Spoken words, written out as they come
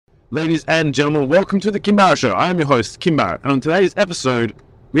Ladies and gentlemen, welcome to the Kim Barrett Show. I am your host, Kim Barrett, and on today's episode,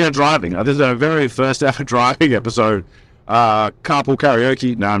 we are driving. This is our very first ever driving episode. Carpool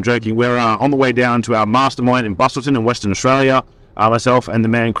karaoke. No, I'm joking. We're on the way down to our Mastermind in Busselton in Western Australia. Myself and the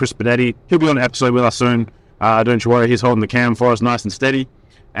man, Chris Benetti. He'll be on the episode with us soon. Don't you worry, he's holding the cam for us nice and steady.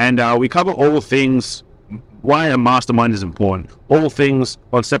 And we cover all things why a mastermind is important, all things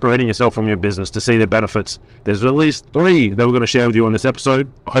on separating yourself from your business to see the benefits. There's at least 3 that we're going to share with you on this episode.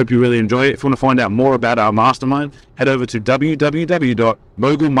 I hope you really enjoy it. If you want to find out more about our mastermind, head over to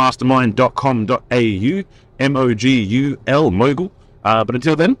www.mogulmastermind.com.au, M-O-G-U-L, Mogul. But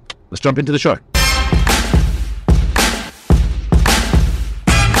until then, let's jump into the show.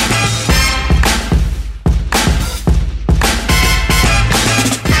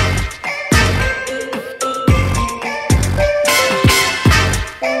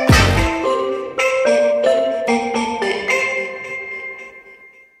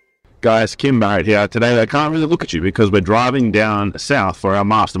 Guys, Kim Barrett here. Today I can't really look at you because we're driving down south for our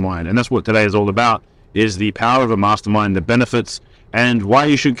mastermind, and that's what today is all about, is the power of a mastermind, the benefits, and why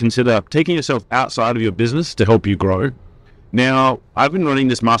you should consider taking yourself outside of your business to help you grow. Now, I've been running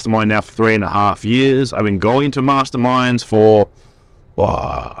this mastermind now for 3.5 years. I've been going to masterminds for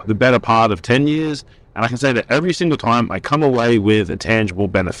the better part of 10 years, and I can say that every single time I come away with a tangible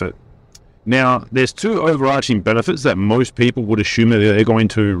benefit. Now, there's 2 overarching benefits that most people would assume that they're going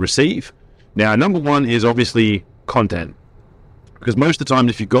to receive. Now, number 1 is obviously content. Because most of the time,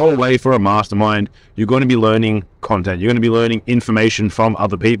 if you go away for a mastermind, you're going to be learning content. You're going to be learning information from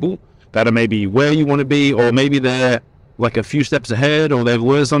other people that are maybe where you want to be, or maybe they're like a few steps ahead, or they've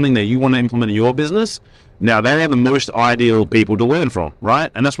learned something that you want to implement in your business. Now, they are the most ideal people to learn from,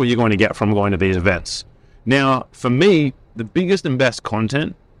 right? And that's what you're going to get from going to these events. Now, for me, the biggest and best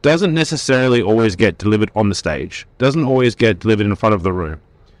content doesn't necessarily always get delivered on the stage, doesn't always get delivered in front of the room.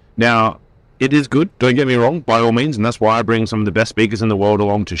 Now, it is good, don't get me wrong, by all means, and that's why I bring some of the best speakers in the world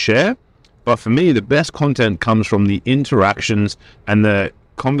along to share. But for me, the best content comes from the interactions and the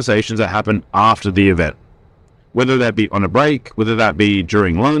conversations that happen after the event. Whether that be on a break, whether that be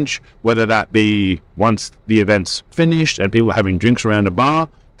during lunch, whether that be once the event's finished and people are having drinks around a bar,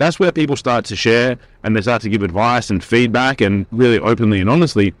 that's where people start to share and they start to give advice and feedback and really openly and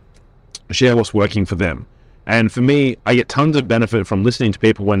honestly share what's working for them. And for me, I get tons of benefit from listening to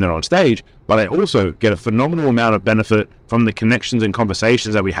people when they're on stage, but I also get a phenomenal amount of benefit from the connections and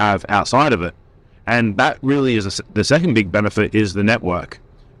conversations that we have outside of it. And that really is the second big benefit, is the network.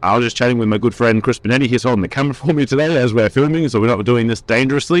 I was just chatting with my good friend Chris Benetti. He's holding the camera for me today as we're filming, so we're not doing this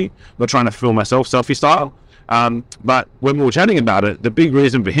dangerously. I'm not trying to film myself selfie style. But when we were chatting about it, the big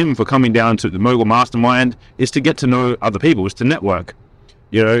reason for him for coming down to the Mogul Mastermind is to get to know other people, is to network.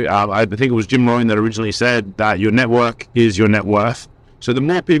 You know, I think it was Jim Rohn that originally said that your network is your net worth. So the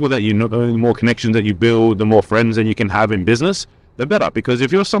more people that you know, the more connections that you build, the more friends that you can have in business, the better. Because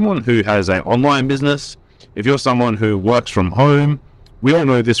if you're someone who has an online business, if you're someone who works from home, we all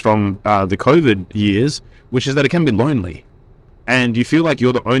know this from the COVID years, which is that it can be lonely. And you feel like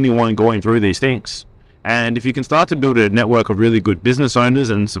you're the only one going through these things. And if you can start to build a network of really good business owners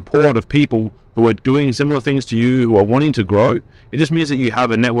and support of people who are doing similar things to you, who are wanting to grow, it just means that you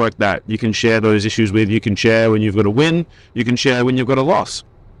have a network that you can share those issues with. You can share when you've got a win. You can share when you've got a loss.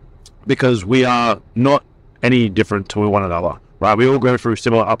 Because we are not any different to one another, right? We all go through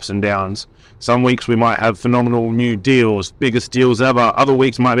similar ups and downs. Some weeks we might have phenomenal new deals, biggest deals ever. Other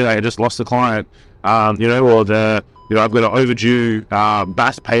weeks might be like, I just lost a client, or I've got an overdue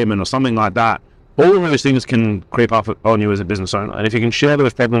BAS payment or something like that. All of those things can creep up on you as a business owner. And if you can share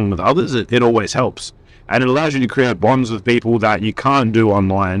those problems with others, it always helps. And it allows you to create bonds with people that you can't do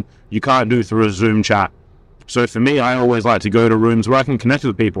online, you can't do through a Zoom chat. So for me, I always like to go to rooms where I can connect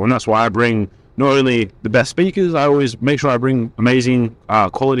with people. And that's why I bring not only the best speakers, I always make sure I bring amazing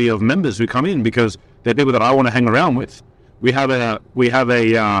quality of members who come in, because they're people that I want to hang around with. We have a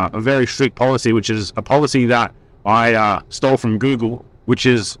very strict policy, which is a policy that I stole from Google, which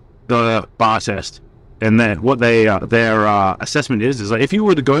is the bar test. And then what their assessment is like, if you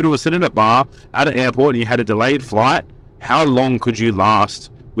were to go to sit in a bar at an airport and you had a delayed flight, how long could you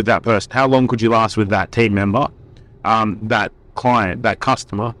last with that person? How long could you last with that team member, that client, that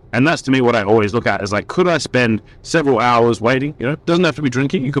customer? And that's, to me, what I always look at is like, could I spend several hours waiting? You know, it doesn't have to be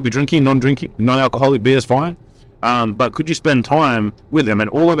drinking. You could be drinking, non-drinking, non-alcoholic beer is fine. But could you spend time with them? And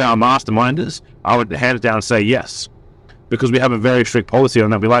all of our masterminders, I would hand it down and say yes. Because we have a very strict policy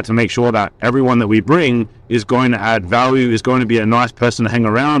on that. We like to make sure that everyone that we bring is going to add value, is going to be a nice person to hang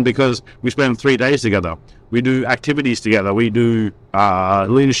around, because we spend 3 days together. We do activities together. We do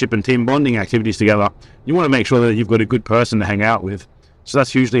leadership and team bonding activities together. You want to make sure that you've got a good person to hang out with. So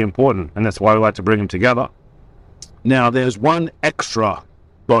that's hugely important, and that's why we like to bring them together. Now, there's one extra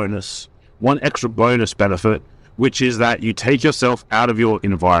bonus benefit, which is that you take yourself out of your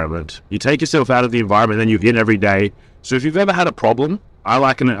environment. You take yourself out of the environment that you're in every day. So if you've ever had a problem,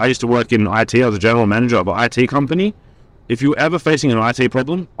 I used to work in IT. I was a general manager of an IT company. If you're ever facing an IT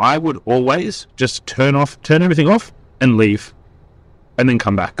problem, I would always just turn everything off and leave, and then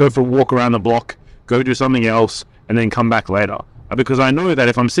come back. Go for a walk around the block, go do something else, and then come back later. Because I know that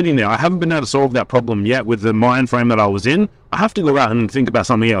if I'm sitting there, I haven't been able to solve that problem yet with the mind frame that I was in. I have to go out and think about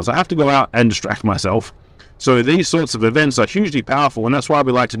something else. I have to go out and distract myself. So these sorts of events are hugely powerful, and that's why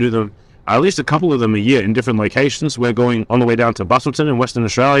we like to do them, at least a couple of them a year in different locations. We're going on the way down to Busselton in Western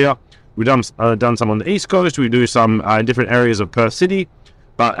Australia. We've done some on the East Coast. We do some in different areas of Perth City.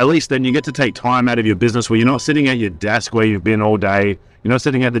 But at least then you get to take time out of your business where you're not sitting at your desk where you've been all day. You're not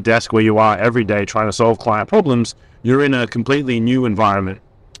sitting at the desk where you are every day trying to solve client problems. You're in a completely new environment.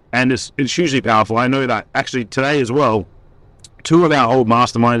 And it's hugely powerful. I know that actually today as well, two of our old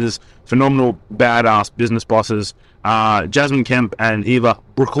masterminders, phenomenal, badass business bosses, Jasmine Kemp and Eva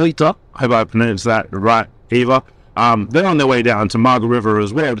Brucklita, I hope I pronounced that right, Eva, they're on their way down to Margaret River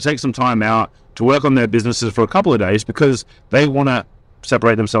as well to take some time out to work on their businesses for a couple of days because they want to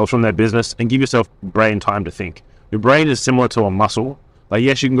separate themselves from their business and give yourself brain time to think. Your brain is similar to a muscle. Like,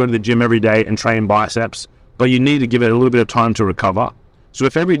 yes, you can go to the gym every day and train biceps, but you need to give it a little bit of time to recover. So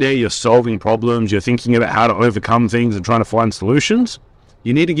if every day you're solving problems, you're thinking about how to overcome things and trying to find solutions,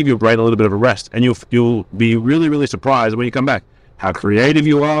 you need to give your brain a little bit of a rest, and you'll be really, really surprised when you come back how creative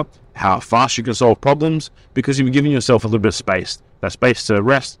you are, how fast you can solve problems, because you've given yourself a little bit of space. That space to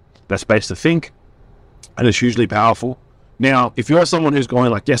rest, that space to think, and it's hugely powerful. Now, if you're someone who's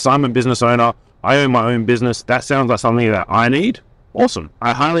going like, yes, I'm a business owner, I own my own business, that sounds like something that I need, awesome.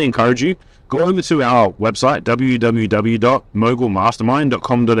 I highly encourage you, go over to our website,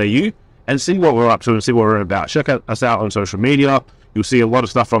 www.mogulmastermind.com.au, and see what we're up to and see what we're about. Check us out on social media. You'll see a lot of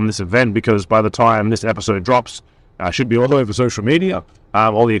stuff from this event because by the time this episode drops, should be all over social media,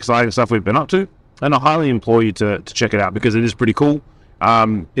 all the exciting stuff we've been up to. And I highly implore you to check it out because it is pretty cool.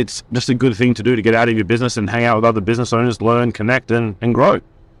 It's just a good thing to do to get out of your business and hang out with other business owners, learn, connect, and grow.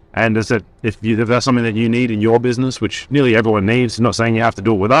 And as I said, if that's something that you need in your business, which nearly everyone needs, I'm not saying you have to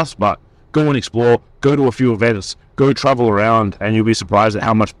do it with us, but go and explore, go to a few events, go travel around, and you'll be surprised at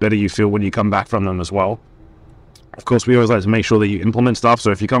how much better you feel when you come back from them as well. Of course, we always like to make sure that you implement stuff.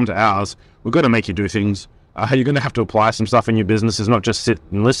 So if you come to ours, we've got to make you do things. You're going to have to apply some stuff in your business. It's not just sit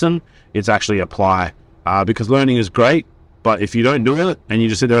and listen, it's actually apply. Because learning is great, but if you don't do it and you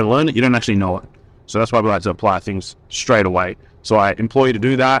just sit there and learn it, you don't actually know it. So that's why we like to apply things straight away. So I implore you to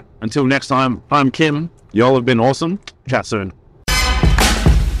do that. Until next time, I'm Kim. Y'all have been awesome. Chat soon.